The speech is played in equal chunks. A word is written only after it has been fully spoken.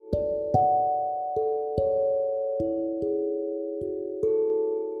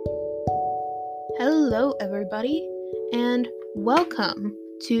Hello, everybody, and welcome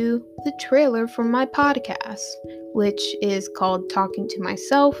to the trailer for my podcast, which is called Talking to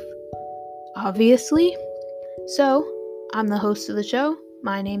Myself, obviously. So, I'm the host of the show.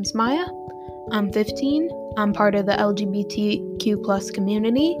 My name's Maya. I'm 15. I'm part of the LGBTQ plus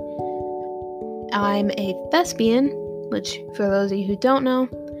community. I'm a thespian, which, for those of you who don't know,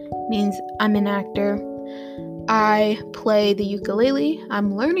 means I'm an actor. I play the ukulele,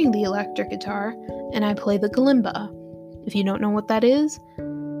 I'm learning the electric guitar, and I play the kalimba. If you don't know what that is,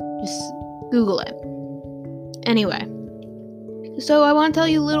 just Google it. Anyway, so I want to tell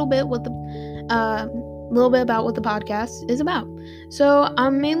you a little bit about what the podcast is about. So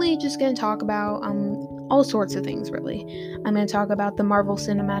I'm mainly just going to talk about all sorts of things, really. I'm going to talk about the Marvel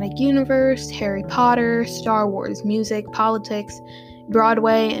Cinematic Universe, Harry Potter, Star Wars, music, politics,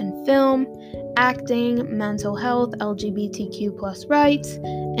 Broadway and film, acting, mental health, LGBTQ plus rights,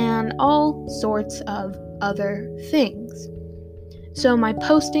 and all sorts of other things. So my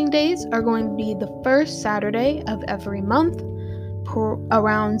posting days are going to be the first Saturday of every month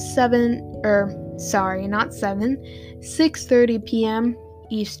around 6:30 p.m.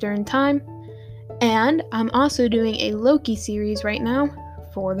 Eastern Time. And I'm also doing a Loki series right now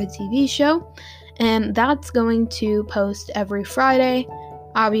for the TV show, and that's going to post every Friday,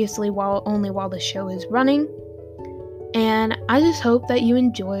 obviously only while the show is running. And I just hope that you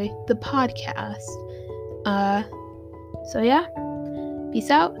enjoy the podcast. So yeah, peace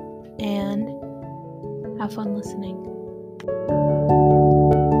out and have fun listening.